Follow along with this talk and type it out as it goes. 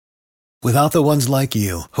Without the ones like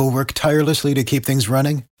you, who work tirelessly to keep things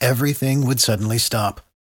running, everything would suddenly stop.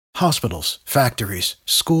 Hospitals, factories,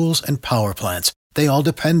 schools, and power plants, they all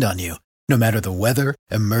depend on you. No matter the weather,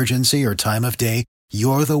 emergency, or time of day,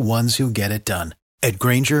 you're the ones who get it done. At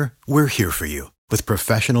Grainger, we're here for you with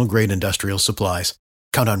professional-grade industrial supplies.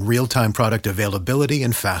 Count on real-time product availability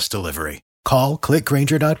and fast delivery. Call,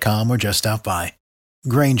 clickgrainger.com, or just stop by.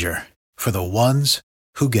 Grainger, for the ones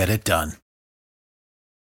who get it done.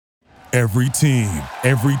 Every team,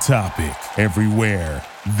 every topic, everywhere.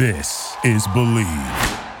 This is Believe.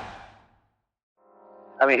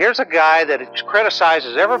 I mean, here's a guy that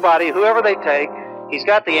criticizes everybody, whoever they take. He's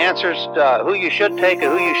got the answers to who you should take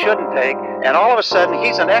and who you shouldn't take. And all of a sudden,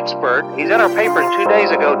 he's an expert. He's in our paper 2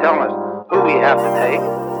 days ago telling us who we have to take.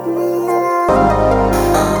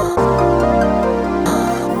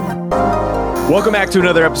 Welcome back to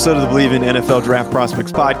another episode of the Believe in NFL Draft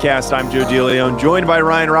Prospects podcast. I'm Joe DeLeon, joined by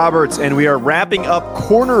Ryan Roberts, and we are wrapping up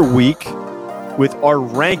Corner Week with our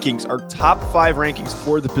rankings, our top 5 rankings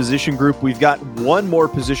for the position group. We've got one more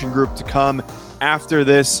position group to come after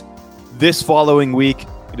this following week.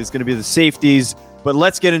 It is going to be the safeties, but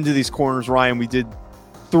let's get into these corners, Ryan. We did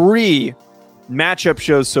 3 matchup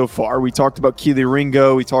shows so far. We talked about Kelee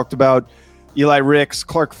Ringo. We talked about Eli Ricks,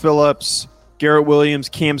 Clark Phillips, Garrett Williams,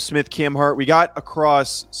 Cam Smith, Cam Hart. We got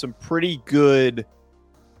across some pretty good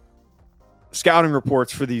scouting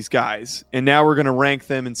reports for these guys. And now we're going to rank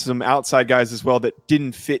them and some outside guys as well that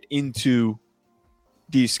didn't fit into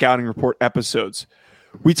these scouting report episodes.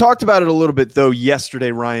 We talked about it a little bit, though,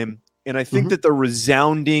 yesterday, Ryan. And I think that the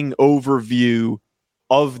resounding overview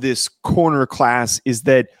of this corner class is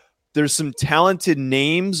that there's some talented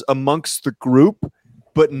names amongst the group,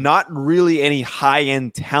 but not really any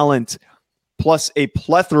high-end talent, plus a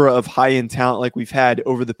plethora of high-end talent like we've had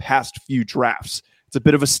over the past few drafts. It's a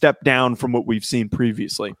bit of a step down from what we've seen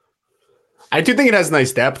previously. I do think it has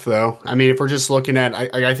nice depth, though. I mean, if we're just looking at,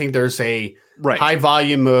 I think there's a high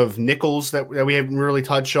volume of nickels that we haven't really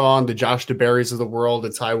touched on, the Josh DeBerrys of the world, the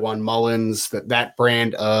Tywone Mullins, that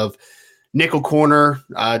brand of nickel corner,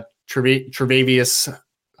 Tre'Davious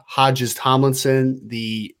Hodges Tomlinson,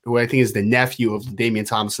 who I think is the nephew of Damian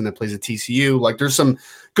Thompson that plays at TCU. Like, there's some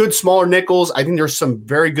good smaller nickels. I think there's some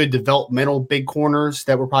very good developmental big corners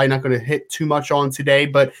that we're probably not going to hit too much on today.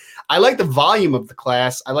 But I like the volume of the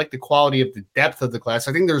class. I like the quality of the depth of the class.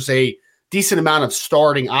 I think there's a decent amount of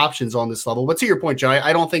starting options on this level. But to your point, Joe,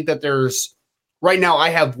 I don't think that there's – right now I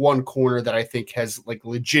have one corner that I think has, like,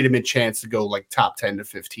 legitimate chance to go, like, top 10 to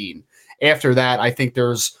 15. After that, I think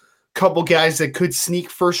there's – couple guys that could sneak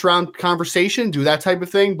first round conversation, do that type of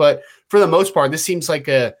thing. But for the most part, this seems like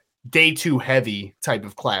a day 2 heavy type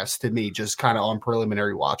of class to me, just kind of on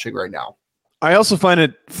preliminary watching right now. I also find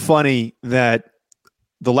it funny that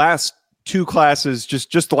the last 2 classes,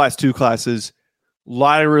 just the last 2 classes, a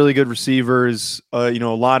lot of really good receivers, a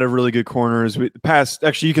lot of really good corners.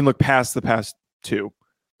 Actually, you can look past the past 2,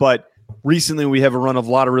 but recently we have a run of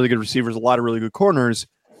a lot of really good receivers, a lot of really good corners.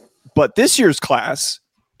 But this year's class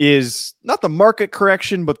is not the market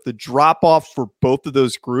correction, but the drop off for both of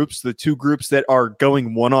those groups, the 2 groups that are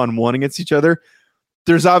going one-on-one against each other.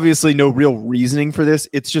 There's obviously no real reasoning for this.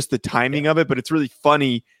 It's just the timing of it, but it's really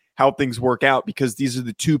funny how things work out because these are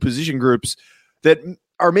the 2 position groups that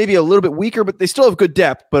are maybe a little bit weaker, but they still have good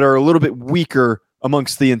depth, but are a little bit weaker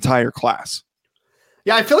amongst the entire class.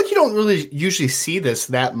 Yeah, I feel like you don't really usually see this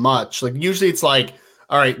that much. Like, usually it's like,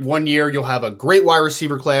 all right, one year you'll have a great wide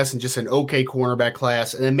receiver class and just an okay cornerback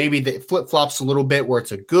class. And then maybe the flip-flops a little bit where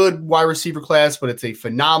it's a good wide receiver class, but it's a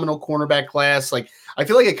phenomenal cornerback class. Like, I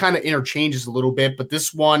feel like it kind of interchanges a little bit, but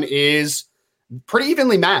this one is pretty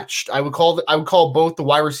evenly matched. I would call both the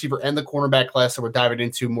wide receiver and the cornerback class that we're diving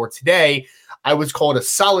into more today. I would call it a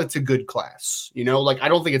solid to good class. I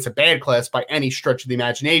don't think it's a bad class by any stretch of the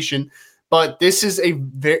imagination, but this is a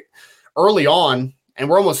very early on. And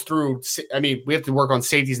we're almost through. I mean, we have to work on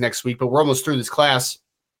safeties next week, but we're almost through this class.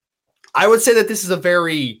 I would say that this is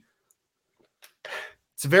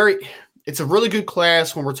it's a really good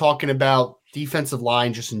class when we're talking about defensive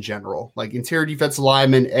line just in general. Like interior defensive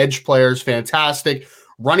linemen, edge players, fantastic.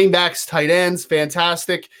 Running backs, tight ends,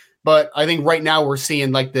 fantastic. But I think right now we're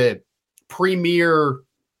seeing like the premier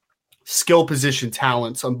skill position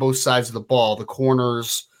talents on both sides of the ball, the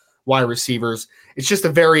corners, wide receivers. It's just a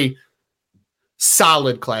very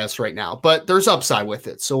solid class right now, but there's upside with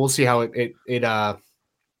it. So we'll see how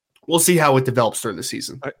we'll see how it develops during the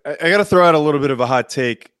season. I got to throw out a little bit of a hot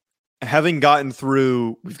take. Having gotten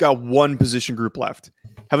through, we've got one position group left.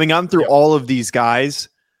 Having gotten through all of these guys,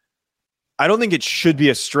 I don't think it should be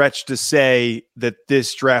a stretch to say that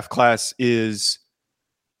this draft class is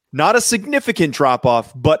not a significant drop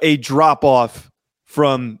off, but a drop off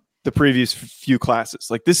from the previous few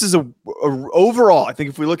classes. Like this is a overall, I think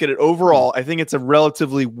if we look at it overall, I think it's a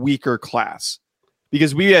relatively weaker class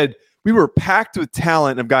because we were packed with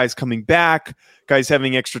talent of guys coming back, guys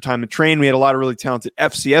having extra time to train. We had a lot of really talented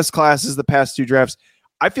FCS classes the past 2 drafts.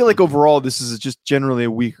 I feel like overall this is just generally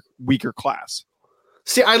a weaker class.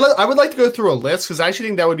 See, I would like to go through a list because I actually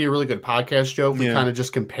think that would be a really good podcast, Joe, if we kind of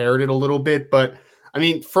just compared it a little bit. But I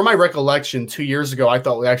mean, from my recollection, 2 years ago, I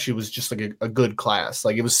thought it actually was just like a good class.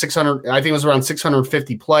 Like it was 600, I think it was around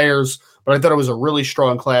 650 players, but I thought it was a really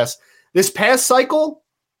strong class. This past cycle,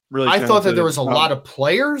 really I thought that there was a lot of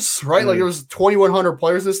players, right? Like there was 2,100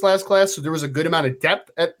 players this last class, so there was a good amount of depth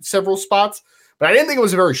at several spots. But I didn't think it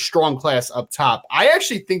was a very strong class up top. I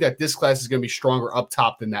actually think that this class is going to be stronger up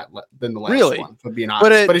top than the last one, for being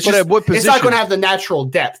honest. But it's just it's not going to have the natural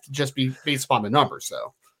depth just based upon the numbers,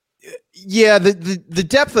 though. Yeah, the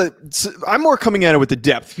depth. I'm more coming at it with the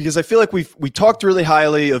depth because I feel like we talked really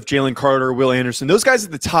highly of Jalen Carter, Will Anderson. Those guys at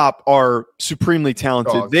the top are supremely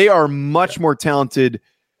talented. Dogs. They are much more talented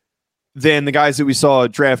than the guys that we saw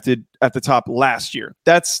drafted at the top last year.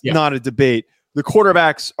 That's not a debate. The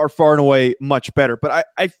quarterbacks are far and away much better. But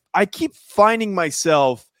I keep finding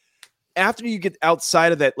myself after you get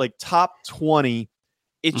outside of that like top 20.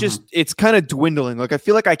 It just it's kind of dwindling. Like I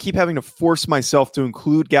feel like I keep having to force myself to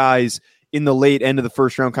include guys in the late end of the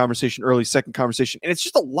first round conversation, early second conversation, and it's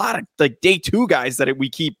just a lot of like day 2 guys that we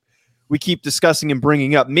keep discussing and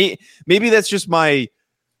bringing up. Maybe that's just my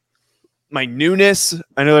newness.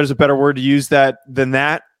 I know there's a better word to use than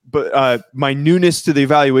that, but my newness to the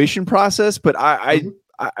evaluation process. But I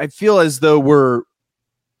feel as though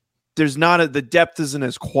the depth isn't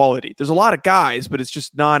as quality. There's a lot of guys, but it's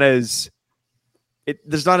just not as.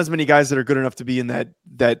 There's not as many guys that are good enough to be in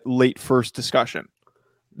that late first discussion.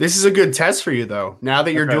 This is a good test for you, though. Now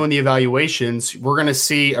that you're doing the evaluations, we're going to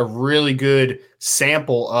see a really good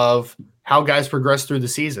sample of how guys progress through the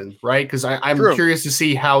season, right? Because I'm curious to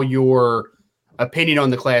see how your opinion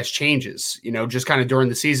on the class changes, just kind of during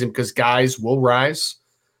the season, because guys will rise,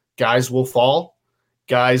 guys will fall,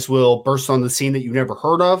 guys will burst on the scene that you've never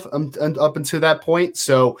heard of up until that point.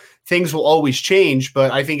 So things will always change,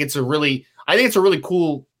 but I think it's a really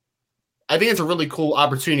cool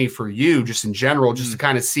opportunity for you just in general, just to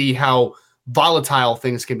kind of see how volatile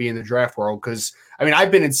things can be in the draft world. Because I mean,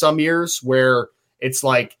 I've been in some years where it's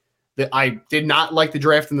like that I did not like the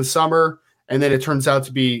draft in the summer, and then it turns out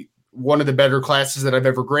to be one of the better classes that I've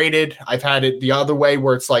ever graded. I've had it the other way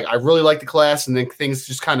where it's like I really like the class, and then things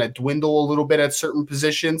just kind of dwindle a little bit at certain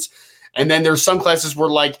positions. And then there's some classes where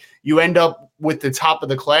like you end up with the top of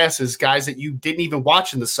the classes, guys that you didn't even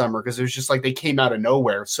watch in the summer because it was just like they came out of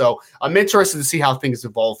nowhere. So I'm interested to see how things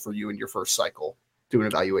evolve for you in your first cycle doing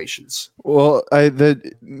evaluations. Well,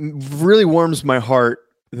 that really warms my heart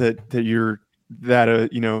that you're that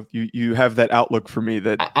you have that outlook for me.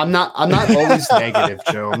 That I'm not always negative,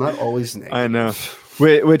 Joe. I'm not always negative. I know.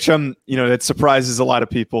 Which that surprises a lot of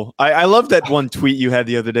people. I love that one tweet you had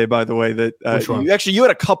the other day, by the way, that you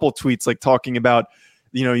had a couple tweets like talking about,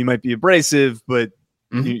 you might be abrasive, but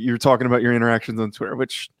you're talking about your interactions on Twitter,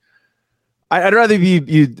 which I'd rather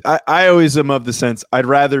be I always am of the sense I'd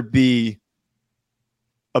rather be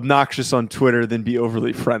obnoxious on Twitter than be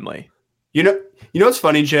overly friendly. You know what's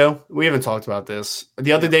funny, Joe? We haven't talked about this.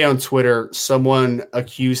 The other day on Twitter, someone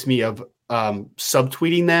accused me of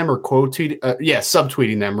subtweeting them or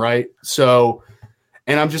subtweeting them, right? So,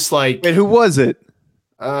 and I'm just like, wait, who was it?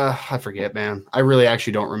 I forget, man. I really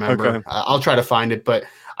actually don't remember. Okay. I'll try to find it, but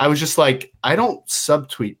I was just like, I don't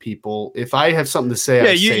subtweet people. If I have something to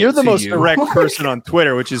say, you're the most direct person on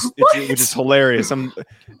Twitter, which is hilarious.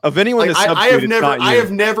 Of anyone to subtweet, I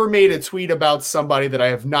have never made a tweet about somebody that I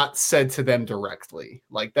have not said to them directly.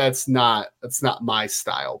 Like that's not my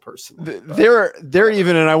style personally. There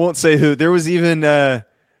even, and I won't say who. There was even an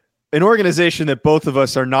organization that both of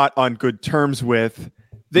us are not on good terms with.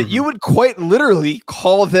 That you would quite literally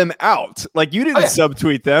call them out, like you didn't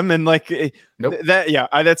subtweet them, and like nope.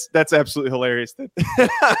 That's absolutely hilarious.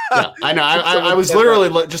 Yeah, I know. I was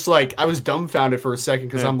literally just like I was dumbfounded for a second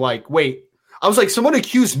because I'm like, wait. I was like, someone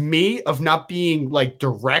accused me of not being like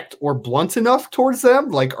direct or blunt enough towards them.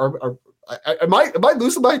 Like, am I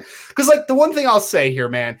losing my? Because like the one thing I'll say here,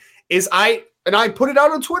 man, is I put it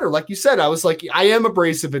out on Twitter, like you said. I was like, I am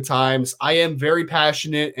abrasive at times. I am very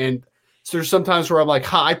passionate and. So there's sometimes where I'm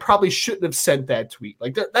like, I probably shouldn't have sent that tweet.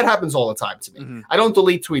 Like that happens all the time to me. Mm-hmm. I don't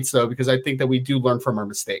delete tweets though, because I think that we do learn from our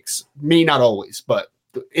mistakes. Me, not always, but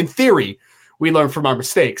in theory, we learn from our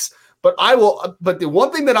mistakes. But but the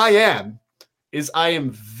one thing that I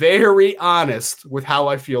am very honest with how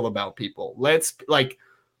I feel about people.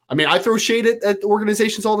 I mean, I throw shade at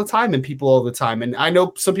organizations all the time and people all the time. And I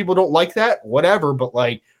know some people don't like that, whatever, but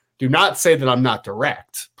like, do not say that I'm not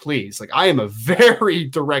direct, please. Like, I am a very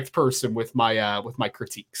direct person with my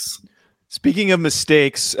critiques. Speaking of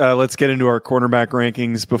mistakes, let's get into our cornerback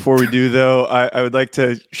rankings. Before we do, though, I would like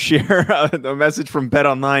to share a message from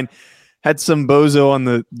BetOnline. Had some bozo on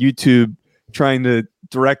the YouTube trying to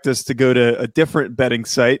direct us to go to a different betting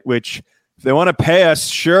site, which if they want to pay us,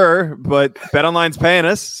 sure, but BetOnline's paying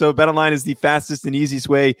us. So BetOnline is the fastest and easiest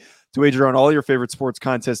way to wager on all your favorite sports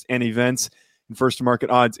contests and events and first-to-market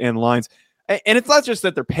odds and lines. And it's not just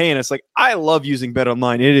that they're paying us. Like, I love using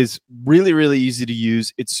BetOnline. It is really, really easy to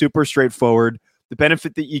use. It's super straightforward. The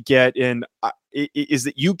benefit that you get is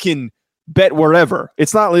that you can bet wherever.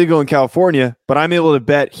 It's not legal in California, but I'm able to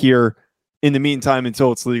bet here in the meantime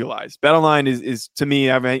until it's legalized. BetOnline is to me,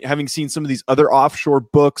 having seen some of these other offshore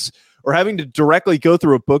books or having to directly go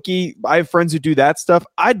through a bookie. I have friends who do that stuff.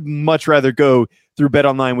 I'd much rather go through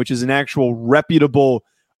BetOnline, which is an actual reputable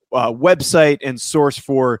website and source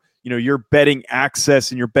for your betting access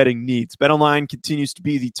and your betting needs. BetOnline continues to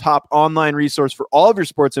be the top online resource for all of your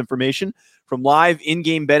sports information, from live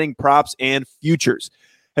in-game betting, props, and futures.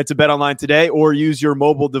 Head to BetOnline today or use your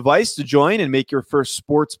mobile device to join and make your first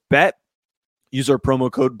sports bet. Use our promo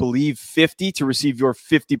code BELIEVE50 to receive your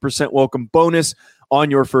 50% welcome bonus on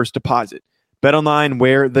your first deposit. BetOnline,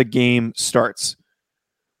 where the game starts.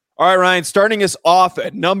 All right, Ryan, starting us off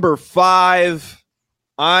at number 5,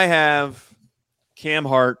 I have Cam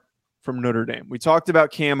Hart from Notre Dame. We talked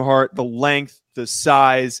about Cam Hart, the length, the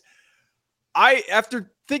size.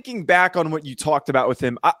 After thinking back on what you talked about with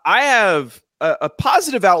him, I have a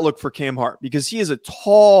positive outlook for Cam Hart because he is a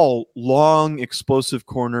tall, long, explosive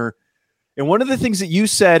corner. And one of the things that you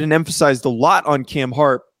said and emphasized a lot on Cam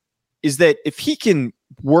Hart is that if he can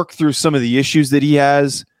work through some of the issues that he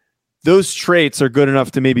has, those traits are good enough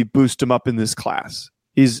to maybe boost him up in this class.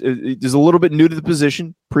 He's a little bit new to the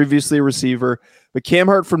position, previously a receiver, but Cam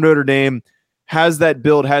Hart from Notre Dame has that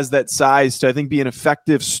build, has that size to, I think, be an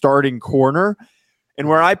effective starting corner. And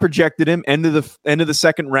where I projected him, end of the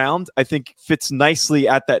second round, I think fits nicely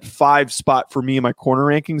at that 5 spot for me in my corner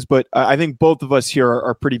rankings. But I think both of us here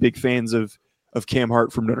are pretty big fans of Cam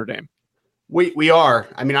Hart from Notre Dame. We are.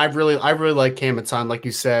 I mean, I really like Cam a ton. Like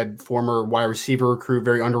you said, former wide receiver recruit,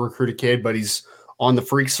 very under-recruited kid, but he's on the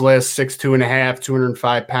freaks list, 6'2.5",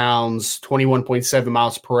 205 pounds, 21.7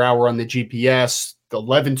 miles per hour on the GPS, the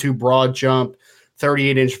 11.2 broad jump,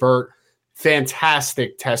 38-inch vert.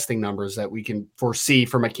 Fantastic testing numbers that we can foresee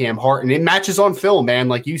from a Cam Hart. And it matches on film, man.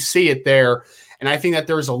 Like, you see it there. And I think that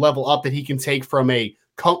there's a level up that he can take from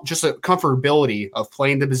just a comfortability of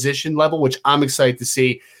playing the position level, which I'm excited to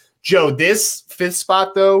see. Joe, this 5th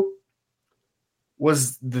spot, though,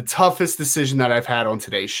 was the toughest decision that I've had on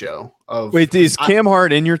today's show. Wait, is Cam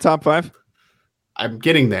Hart in your top 5? I'm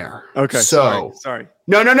getting there. Okay, so sorry.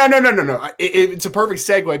 No. It's a perfect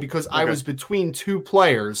segue because I was between 2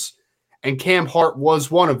 players, and Cam Hart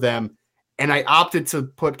was one of them, and I opted to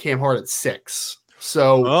put Cam Hart at 6.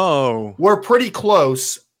 So we're pretty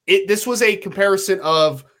close. This was a comparison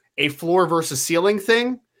of a floor versus ceiling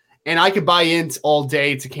thing, and I could buy in all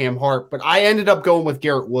day to Cam Hart, but I ended up going with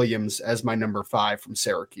Garrett Williams as my number 5 from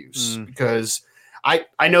Syracuse because I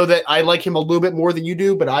know that I like him a little bit more than you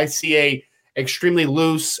do, but I see a extremely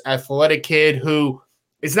loose, athletic kid who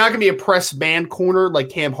is not going to be a press man corner like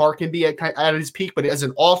Cam Hart can be at his peak, but as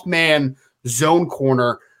an off-man zone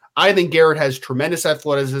corner, I think Garrett has tremendous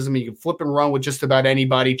athleticism. He can flip and run with just about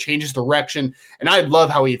anybody, changes direction, and I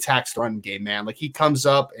love how he attacks the run game, man. Like, he comes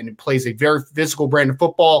up and plays a very physical brand of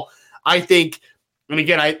football. I think, and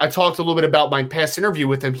again, I talked a little bit about my past interview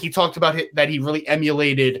with him. He talked about that he really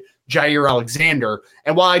emulated Jair Alexander.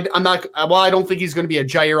 And while I don't think he's going to be a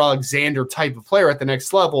Jair Alexander type of player at the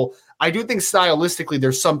next level, I do think stylistically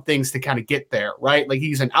there's some things to kind of get there, right? Like,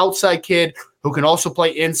 he's an outside kid who can also play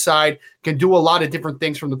inside, can do a lot of different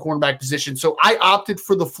things from the cornerback position. So I opted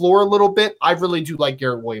for the floor a little bit. I really do like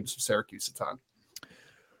Garrett Williams from Syracuse a ton.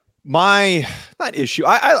 My issue,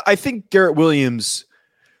 I think Garrett Williams,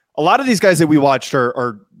 a lot of these guys that we watched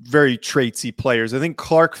are very traitsy players. I think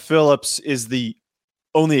Clark Phillips is the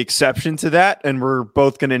only exception to that, and we're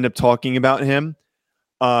both going to end up talking about him,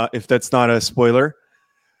 if that's not a spoiler.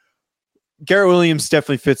 Garrett Williams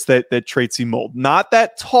definitely fits that traitsy mold. Not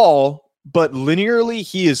that tall, but linearly,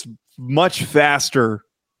 he is much faster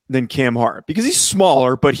than Cam Hart because he's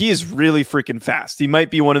smaller, but he is really freaking fast. He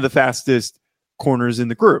might be one of the fastest corners in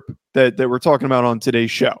the group that we're talking about on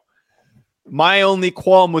today's show. My only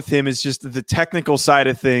qualm with him is just the technical side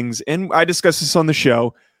of things, and I discussed this on the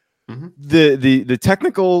show. The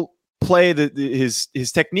technical play,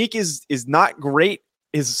 his technique is not great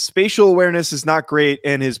his spatial awareness is not great,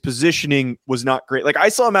 and his positioning was not great. Like, I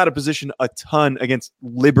saw him out of position a ton against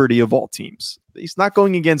Liberty of all teams. He's not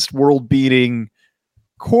going against world-beating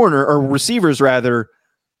corner or receivers rather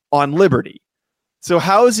on Liberty. So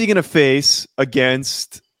how is he going to face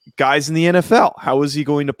against guys in the NFL? How is he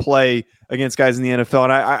going to play against guys in the NFL?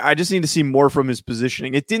 And I just need to see more from his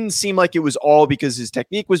positioning. It didn't seem like it was all because his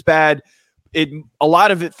technique was bad. A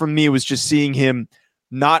lot of it from me was just seeing him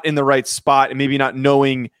not in the right spot and maybe not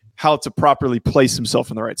knowing how to properly place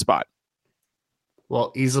himself in the right spot.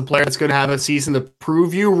 Well, he's a player that's going to have a season to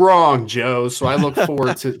prove you wrong, Joe. So I look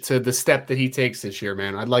forward to the step that he takes this year,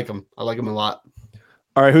 man. I like him a lot.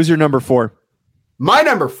 All right, who's your number 4? My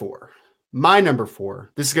number four.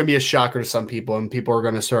 This is going to be a shocker to some people, and people are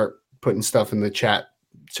going to start putting stuff in the chat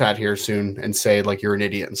here soon and say like you're an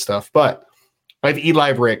idiot and stuff. But I have Eli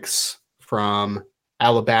Ricks from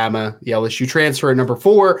Alabama, the LSU transfer at number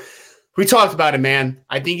 4. We talked about him, man.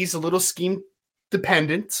 I think he's a little scheme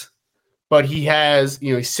dependent, but he has,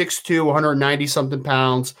 he's 6'2", 190 something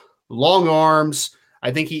pounds, long arms.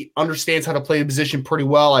 I think he understands how to play the position pretty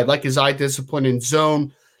well. I like his eye discipline in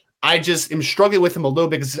zone. I just am struggling with him a little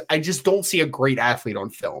bit because I just don't see a great athlete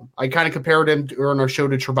on film. I kind of compared him on our show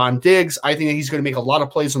to Trevon Diggs. I think that he's going to make a lot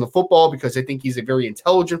of plays on the football because I think he's a very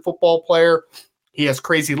intelligent football player. He has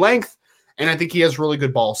crazy length, and I think he has really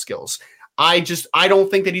good ball skills. I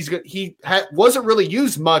don't think that he's good. He wasn't really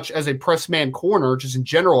used much as a press man corner, just in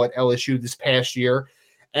general at LSU this past year.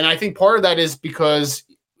 And I think part of that is because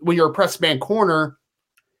when you're a press man corner,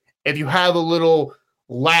 if you have a little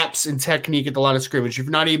lapse in technique at the line of scrimmage, if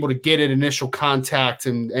you're not able to get an initial contact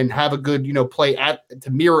and have a good, play to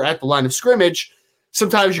mirror at the line of scrimmage,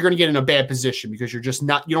 sometimes you're going to get in a bad position because you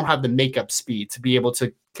don't have the makeup speed to be able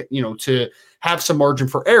to, to have some margin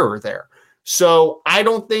for error there. So I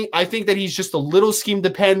think that he's just a little scheme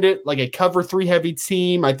dependent, like a cover 3 heavy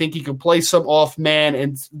team. I think he could play some off man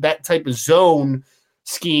and that type of zone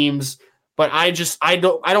schemes, but I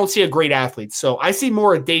don't see a great athlete. So I see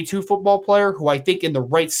more a day 2 football player who I think in the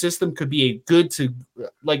right system could be I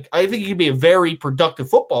think he could be a very productive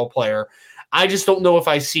football player. I just don't know if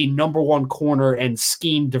I see number 1 corner and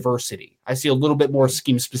scheme diversity. I see a little bit more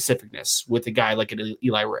scheme specificness with a guy like an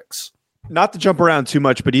Eli Ricks. Not to jump around too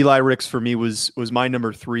much, but Eli Ricks for me was my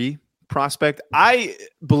number 3 prospect. I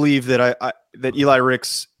believe that that Eli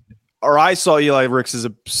Ricks, or I saw Eli Ricks as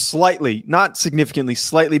a slightly, not significantly,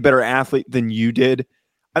 slightly better athlete than you did.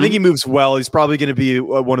 I think he moves well. He's probably going to be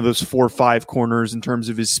one of those 4-5 corners in terms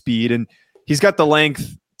of his speed, and he's got the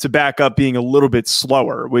length to back up being a little bit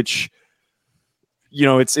slower, which,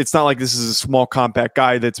 it's not like this is a small compact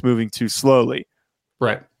guy that's moving too slowly.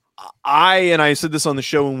 Right. I said this on the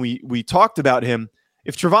show when we talked about him.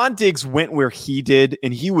 If Trevon Diggs went where he did,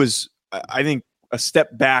 and he was, I think, a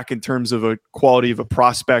step back in terms of a quality of a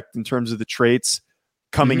prospect, in terms of the traits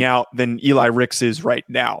coming out, than Eli Ricks is right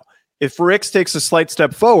now. If Ricks takes a slight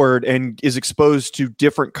step forward and is exposed to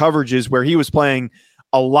different coverages where he was playing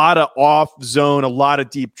a lot of off zone, a lot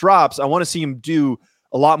of deep drops, I want to see him do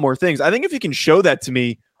a lot more things. I think if he can show that to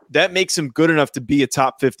me, that makes him good enough to be a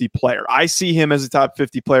top 50 player. I see him as a top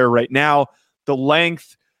 50 player right now. The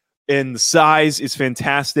length and the size is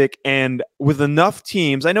fantastic. And with enough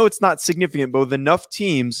teams, I know it's not significant, but with enough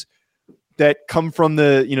teams that come from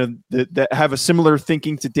that have a similar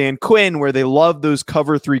thinking to Dan Quinn, where they love those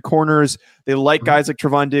cover 3 corners. They like guys like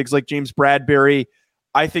Trevon Diggs, like James Bradberry.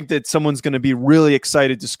 I think that someone's going to be really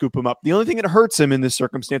excited to scoop him up. The only thing that hurts him in this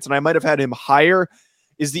circumstance, and I might have had him higher,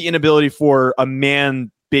 is the inability for a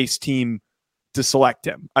man-based team to select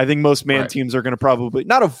him. I think most man teams are going to probably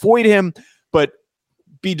not avoid him, but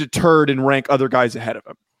be deterred and rank other guys ahead of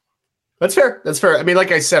him. That's fair. I mean,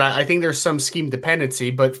 like I said, I think there's some scheme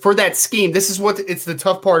dependency, but for that scheme, it's the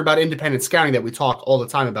tough part about independent scouting that we talk all the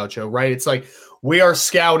time about, Joe, right? It's like we are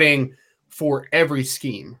scouting for every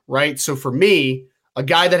scheme, right? So for me, a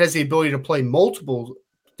guy that has the ability to play multiple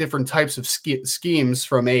different types of schemes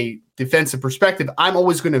from a defensive perspective, I'm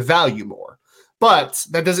always going to value more. But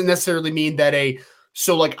that doesn't necessarily mean that I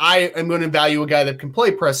am going to value a guy that can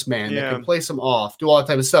play press man, that can play some off, do all that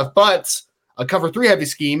type of stuff. But a cover 3 heavy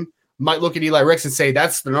scheme might look at Eli Ricks and say,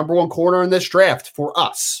 that's the number 1 corner in this draft for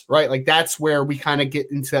us, right? Like that's where we kind of get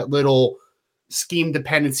into that little scheme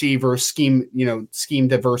dependency versus scheme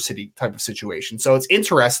diversity type of situation. So it's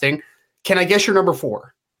interesting. Can I guess your number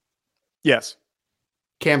 4? Yes.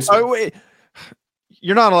 Cam Smith. Oh, wait.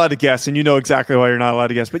 You're not allowed to guess, and you know exactly why you're not allowed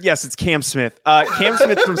to guess. But yes, it's Cam Smith. Cam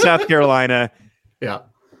Smith from South Carolina. Yeah.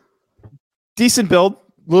 Decent build, a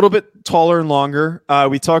little bit taller and longer.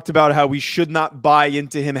 We talked about how we should not buy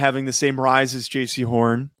into him having the same rise as J.C.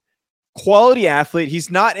 Horn. quality athlete. He's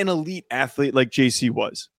not an elite athlete like JC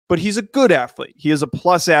was, but he's a good athlete. He is a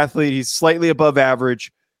plus athlete. He's slightly above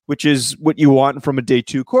average, which is what you want from a day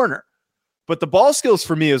 2 corner. But the ball skills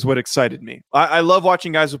for me is what excited me. I love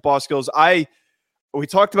watching guys with ball skills. We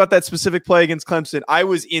talked about that specific play against Clemson. I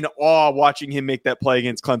was in awe watching him make that play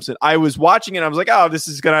against Clemson. I was watching it. And I was like, oh, this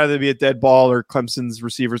is going to either be a dead ball or Clemson's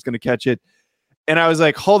receiver is going to catch it. And I was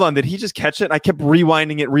like, hold on, did he just catch it? And I kept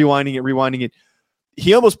rewinding it.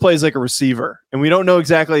 He almost plays like a receiver. And we don't know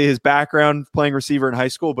exactly his background playing receiver in high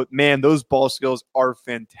school, but man, those ball skills are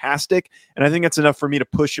fantastic. And I think that's enough for me to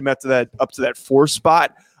push him up to that 4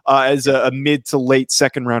 spot as a mid to late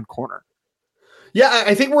second round corner. Yeah,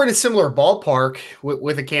 I think we're in a similar ballpark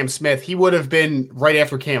with a Cam Smith. He would have been right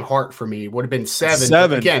after Cam Hart for me. Would have been 7.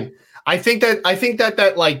 But again, I think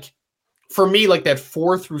that like for me, like that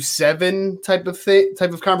 4 through 7 type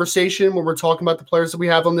of conversation when we're talking about the players that we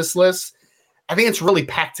have on this list, I think it's really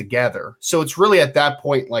packed together. So it's really at that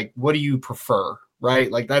point, like, what do you prefer,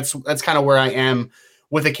 right? Like that's kind of where I am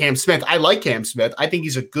with a Cam Smith. I like Cam Smith. I think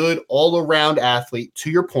he's a good all-around athlete.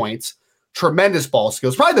 To your point. Tremendous ball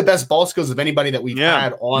skills, probably the best ball skills of anybody that we've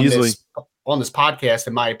had on this podcast,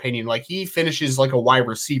 in my opinion. Like he finishes like a wide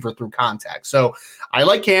receiver through contact. So I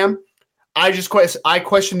like Cam. I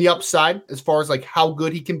question the upside as far as like how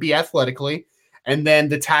good he can be athletically, and then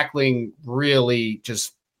the tackling really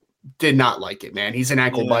just did not like it, man. He's an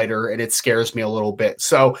ankle biter, and it scares me a little bit.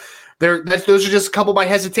 So those are just a couple of my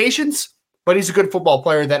hesitations, but he's a good football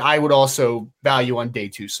player that I would also value on day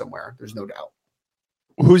 2 somewhere. There's no doubt.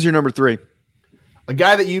 Who's your number 3? A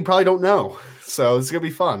guy that you probably don't know. So it's going to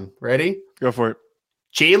be fun. Ready? Go for it.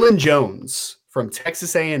 Jalen Jones from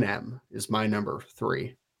Texas A&M is my number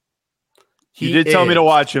 3. You did tell me to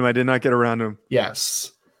watch him. I did not get around to him.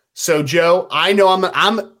 Yes. So Joe, I know I'm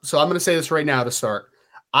going to say this right now to start.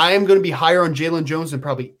 I am going to be higher on Jalen Jones than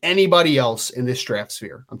probably anybody else in this draft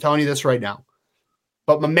sphere. I'm telling you this right now.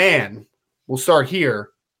 But my man, we'll start here.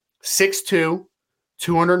 6'2",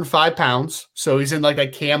 205 pounds. So he's in like a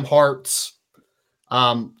Cam Hart's,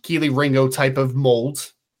 Keely Ringo type of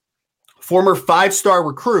mold. Former 5-star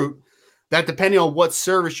recruit that, depending on what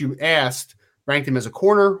service you asked, ranked him as a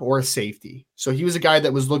corner or a safety. So he was a guy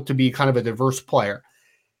that was looked to be kind of a diverse player.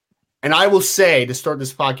 And I will say, to start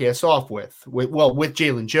this podcast off with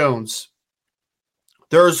Jalen Jones,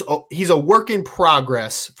 he's a work in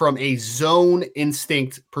progress from a zone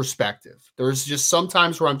instinct perspective. There's just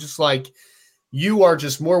sometimes where I'm just like, you are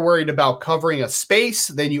just more worried about covering a space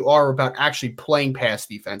than you are about actually playing pass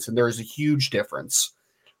defense. And there is a huge difference.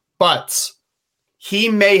 But he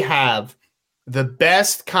may have the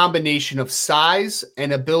best combination of size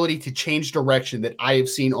and ability to change direction that I have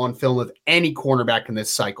seen on film of any cornerback in this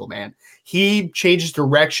cycle, man. He changes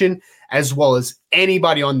direction as well as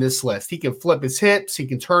anybody on this list. He can flip his hips. He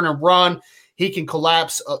can turn and run. He can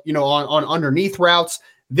collapse, on underneath routes.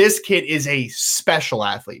 This kid is a special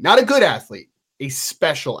athlete, not a good athlete. A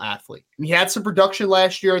special athlete. And he had some production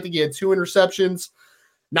last year. I think he had 2 interceptions,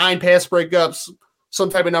 9 pass breakups, some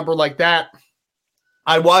type of number like that.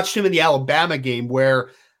 I watched him in the Alabama game where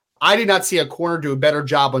I did not see a corner do a better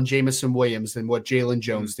job on Jamison Williams than what Jalen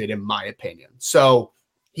Jones did, in my opinion. So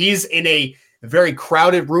he's in a very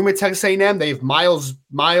crowded room at Texas A&M. They have Miles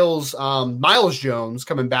Jones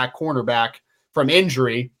coming back, cornerback from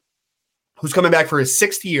injury, who's coming back for his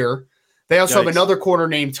 6th year. They also have another corner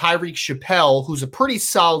named Tyreek Chappelle, who's a pretty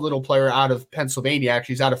solid little player out of Pennsylvania.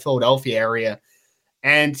 Actually, he's out of Philadelphia area.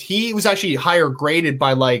 And he was actually higher graded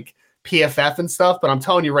by like PFF and stuff. But I'm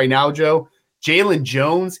telling you right now, Joe, Jalen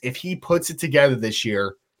Jones, if he puts it together this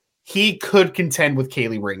year, he could contend with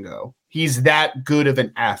Keely Ringo. He's that good of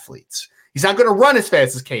an athlete. He's not going to run as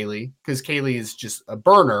fast as Keely because Keely is just a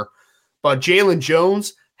burner. But Jalen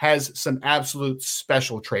Jones has some absolute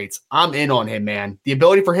special traits. I'm in on him, man. The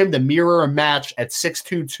ability for him to mirror a match at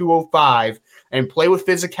 6'2", 205 and play with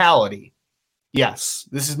physicality. Yes,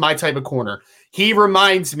 this is my type of corner. He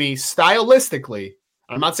reminds me stylistically,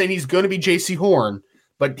 I'm not saying he's going to be J.C. Horn,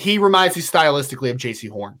 but he reminds me stylistically of J.C.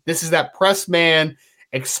 Horn. This is that press man,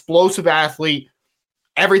 explosive athlete.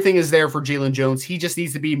 Everything is there for Jalen Jones. He just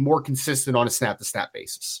needs to be more consistent on a snap-to-snap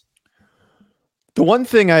basis. The one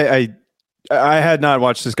thing I had not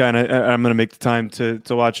watched this guy, and I'm going to make the time to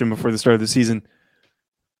watch him before the start of the season.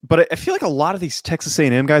 But I feel like a lot of these Texas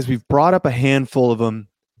A&M guys, we've brought up a handful of them,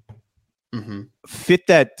 fit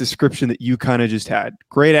that description that you kind of just had.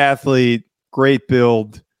 Great athlete, great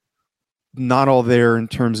build, not all there in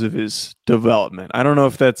terms of his development. I don't know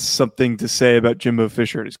if that's something to say about Jimbo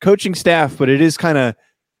Fisher and his coaching staff, but it is kind of,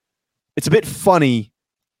 it's a bit funny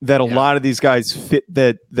that a lot of these guys fit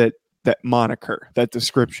that moniker, that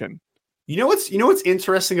description. You know what's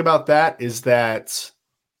interesting about that is that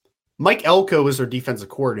Mike Elko is their defensive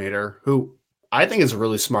coordinator, who I think is a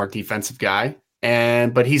really smart defensive guy,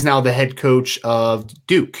 but he's now the head coach of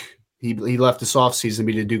Duke. He left this offseason to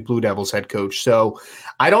be the Duke Blue Devils head coach. So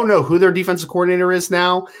I don't know who their defensive coordinator is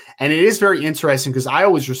now. And it is very interesting because I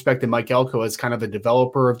always respected Mike Elko as kind of a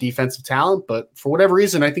developer of defensive talent. But for whatever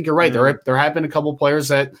reason, I think you're right. There have been a couple players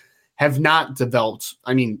that have not developed.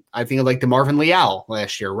 I mean, I think of like DeMarvin Leal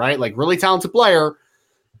last year, right? Like really talented player.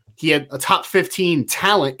 He had a top 15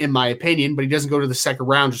 talent, in my opinion, but he doesn't go to the second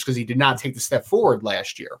round just because he did not take the step forward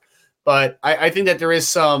last year. But I think that there is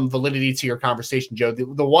some validity to your conversation, Joe.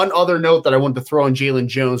 The one other note that I wanted to throw on Jalen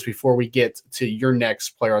Jones before we get to your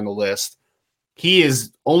next player on the list, he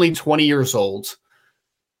is only 20 years old.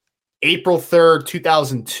 April 3rd,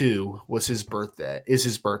 2002 is his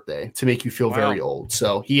birthday to make you feel very old.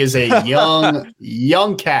 So he is a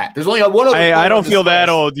young cat. There's only one other. I don't feel that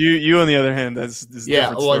old. You on the other hand, that's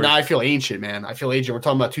yeah. Well, now I feel ancient, man. I feel ancient. We're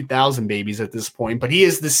talking about 2000 babies at this point, but he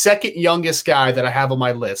is the second youngest guy that I have on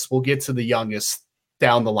my list. We'll get to the youngest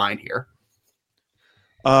down the line here.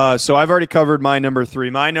 So I've already covered my number 3.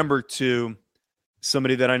 My number 2,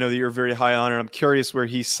 somebody that I know that you're very high on, and I'm curious where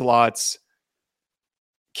he slots.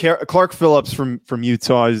 Clark Phillips from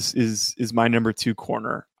Utah is my number 2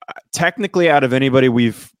 corner. Technically, out of anybody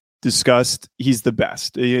we've discussed, he's the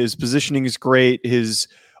best. His positioning is great. His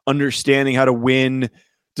understanding how to win,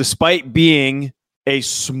 despite being a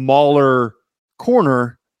smaller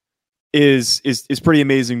corner, is pretty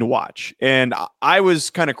amazing to watch. And I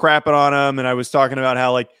was kind of crapping on him, and I was talking about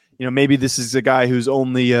how, like, maybe this is a guy who's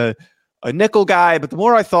only a nickel guy, but the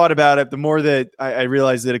more I thought about it, the more that I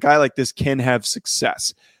realized that a guy like this can have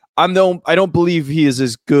success. I don't believe he is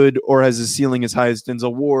as good or has a ceiling as high as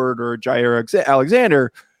Denzel Ward or Jair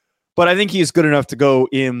Alexander, but I think he is good enough to go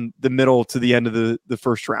in the middle to the end of the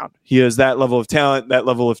first round. He has that level of talent, that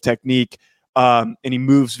level of technique, and he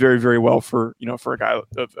moves very, very well for a guy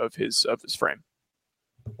of his frame.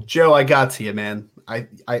 Joe, I got to you, man. I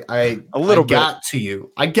got to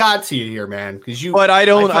you here, man. Because you, but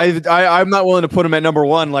I'm not willing to put him at number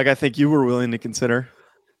 1 like I think you were willing to consider.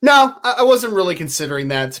 No, I wasn't really considering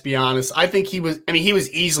that, to be honest. I think he was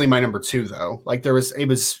easily my number 2, though. Like it was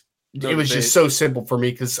just so simple for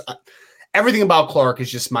me because everything about Clark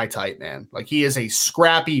is just my type, man. Like he is a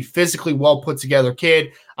scrappy, physically well put together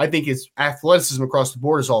kid. I think his athleticism across the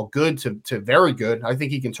board is all good to very good. I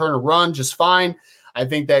think he can turn a run just fine. I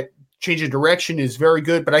think that change of direction is very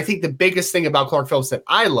good. But I think the biggest thing about Clark Phillips that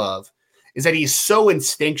I love is that he's so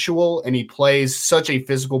instinctual and he plays such a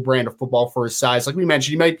physical brand of football for his size. Like we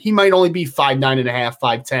mentioned, he might only be 5'9.5",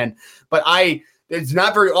 5'10", but it's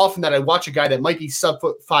not very often that I watch a guy that might be sub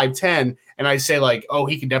 5'10", and I say like, oh,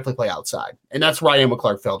 he can definitely play outside. And that's where I am with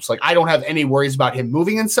Clark Phillips. Like I don't have any worries about him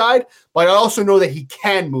moving inside, but I also know that he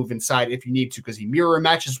can move inside if you need to because he mirror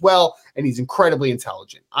matches well and he's incredibly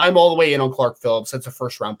intelligent. I'm all the way in on Clark Phillips. That's a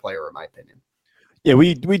first-round player in my opinion. Yeah,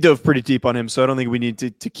 we dove pretty deep on him, so I don't think we need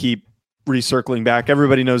to keep recircling back.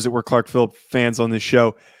 Everybody knows that we're Clark Phillips fans on this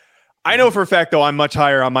show. I know for a fact, though, I'm much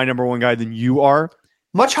higher on my number 1 guy than you are.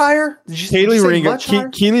 Much higher?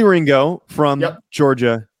 Kelee Ringo from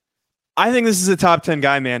Georgia. I think this is a top 10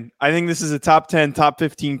 guy, man. I think this is a top 10, top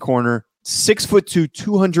 15 corner, 6'2",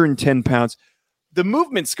 210 pounds. The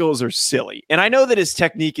movement skills are silly. And I know that his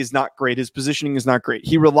technique is not great. His positioning is not great.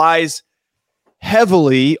 He relies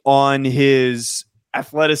heavily on his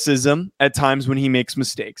athleticism at times when he makes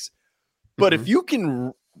mistakes. But if you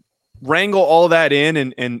can wrangle all that in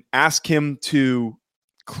and ask him to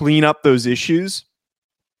clean up those issues,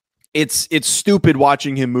 it's stupid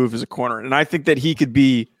watching him move as a corner. And I think that he could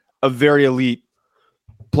be a very elite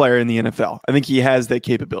player in the NFL. I think he has that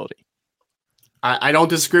capability. I don't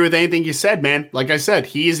disagree with anything you said, man. Like I said,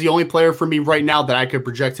 he is the only player for me right now that I could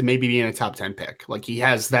project to maybe be in a top 10 pick. Like he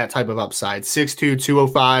has that type of upside. 6'2",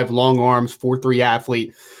 205, long arms, 4'3"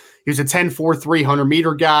 athlete. He was a 10.43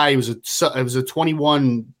 100-meter guy. He was a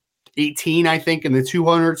 21.18, I think, in the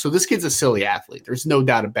 200. So this kid's a silly athlete. There's no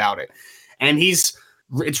doubt about it. And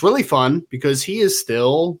it's really fun because he is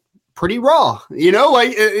still pretty raw.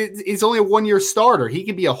 Like he's only a 1-year starter. He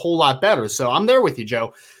could be a whole lot better. So I'm there with you,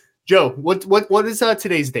 Joe. Joe, what is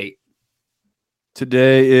today's date?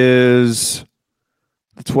 Today is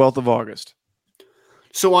the 12th of August.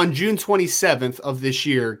 So on June 27th of this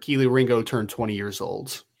year, Kelee Ringo turned 20 years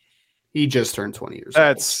old. He just turned 20 years old.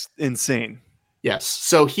 That's insane. Yes.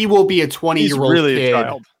 So he will be a 20-year-old really kid. A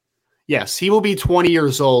child. Yes, he will be 20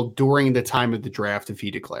 years old during the time of the draft if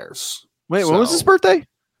he declares. Wait, when was his birthday?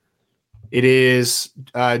 It is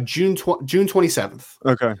June 27th.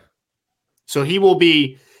 Okay. So he will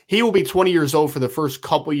be he will be 20 years old for the first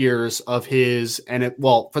couple years of his,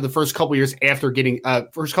 for the first couple years after getting,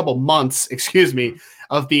 first couple months,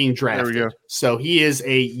 of being drafted. There we go. So he is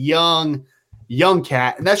a young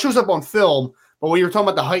cat, and that shows up on film. But when you're talking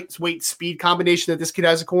about the height, weight, speed combination that this kid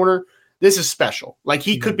has a corner, this is special. Like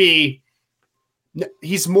he could be,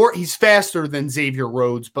 he's faster than Xavier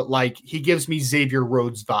Rhodes, but like he gives me Xavier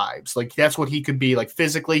Rhodes vibes. Like that's what he could be. Like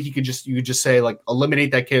physically, you could just say like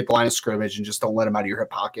eliminate that kid at the line of scrimmage and just don't let him out of your hip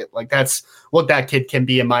pocket. Like that's what that kid can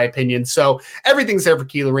be, in my opinion. So everything's there for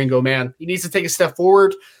Kelee Ringo, man. He needs to take a step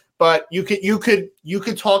forward, but you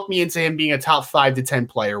could talk me into him being a top 5 to 10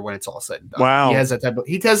 player when it's all said and done. Wow, he has that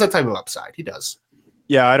type of upside. He does.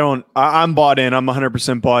 Yeah, I'm bought in. I'm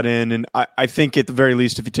 100% bought in. And I think at the very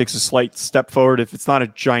least, if he takes a slight step forward, if it's not a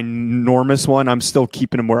ginormous one, I'm still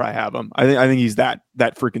keeping him where I have him. I think he's that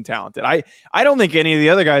freaking talented. I don't think any of the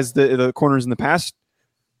other guys, the corners in the past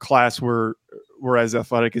class were as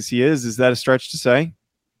athletic as he is. Is that a stretch to say?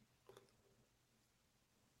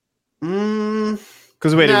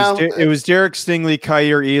 Because wait, no. It was Derek Stingley,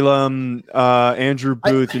 Kaiir Elam, Andrew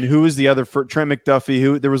Booth, and who was the other? Trent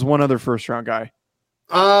McDuffie. There was one other first round guy.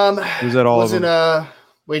 Was that all of them?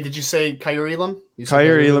 Wait, did you say Kaiir Elam?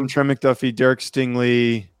 Kaiir Elam, Trent McDuffie, Derek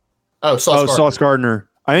Stingley. Sauce Gardner.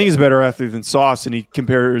 I think he's a better athlete than Sauce, and he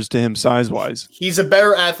compares to him size-wise. He's a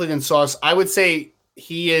better athlete than Sauce. I would say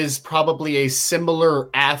he is probably a similar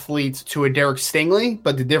athlete to a Derek Stingley,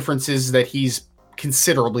 but the difference is that he's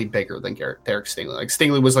considerably bigger than Derek Stingley. Like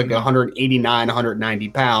Stingley was like 189, 190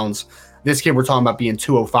 pounds. This kid we're talking about being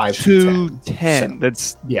 205, 210. So,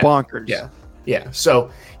 that's bonkers. Yeah.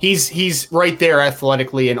 So he's right there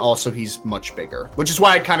athletically, and also he's much bigger, which is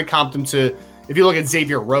why I kind of comped him to, if you look at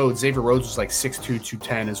Xavier Rhodes was like 6'2",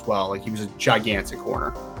 210 as well. Like he was a gigantic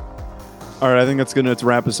corner. All right, I think that's going to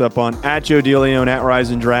wrap us up on at Joe DeLeon, at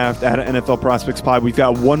Rise and Draft, at NFL Prospects Pod. We've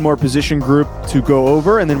got one more position group to go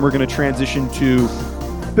over, and then we're going to transition to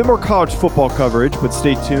a bit more college football coverage, but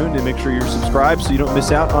stay tuned and make sure you're subscribed so you don't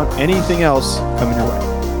miss out on anything else coming your way.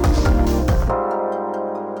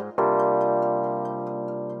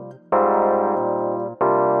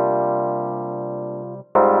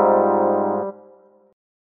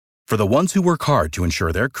 For the ones who work hard to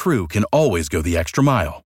ensure their crew can always go the extra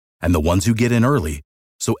mile, and the ones who get in early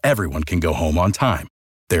so everyone can go home on time,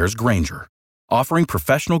 there's Grainger, offering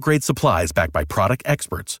professional-grade supplies backed by product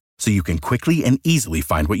experts so you can quickly and easily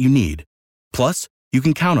find what you need. Plus, you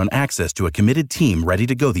can count on access to a committed team ready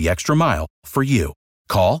to go the extra mile for you.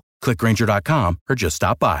 Call, click Grainger.com, or just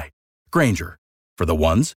stop by. Grainger, for the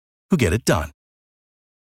ones who get it done.